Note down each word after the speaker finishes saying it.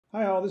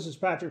Hi all, this is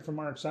Patrick from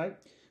ArcSite.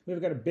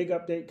 We've got a big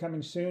update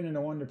coming soon and I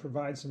wanted to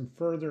provide some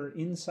further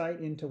insight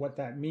into what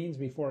that means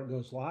before it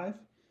goes live.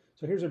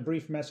 So here's a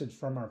brief message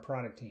from our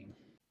product team.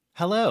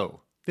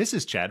 Hello, this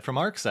is Chad from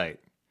ArcSite.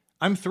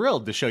 I'm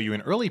thrilled to show you an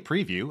early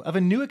preview of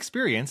a new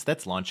experience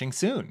that's launching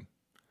soon.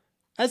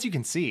 As you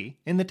can see,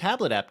 in the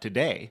tablet app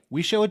today,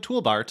 we show a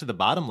toolbar to the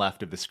bottom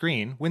left of the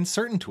screen when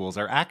certain tools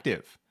are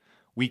active.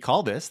 We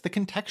call this the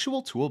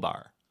Contextual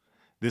Toolbar.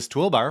 This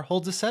toolbar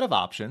holds a set of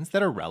options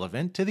that are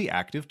relevant to the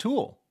active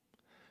tool.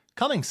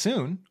 Coming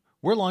soon,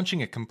 we're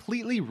launching a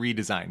completely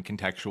redesigned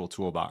Contextual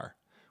Toolbar.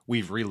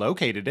 We've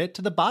relocated it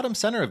to the bottom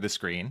center of the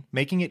screen,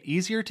 making it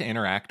easier to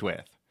interact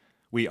with.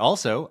 We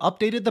also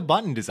updated the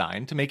button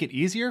design to make it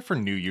easier for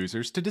new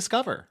users to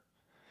discover.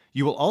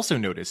 You will also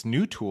notice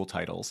new tool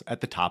titles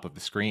at the top of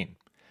the screen.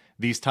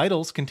 These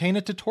titles contain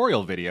a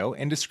tutorial video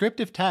and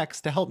descriptive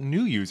text to help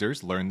new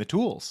users learn the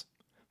tools.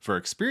 For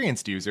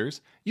experienced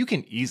users, you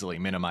can easily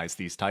minimize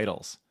these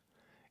titles.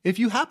 If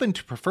you happen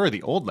to prefer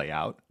the old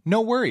layout,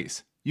 no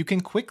worries. You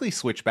can quickly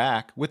switch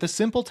back with a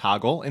simple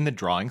toggle in the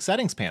Drawing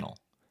Settings panel.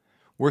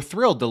 We're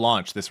thrilled to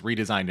launch this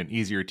redesigned and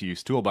easier to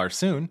use toolbar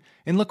soon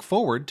and look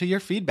forward to your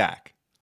feedback.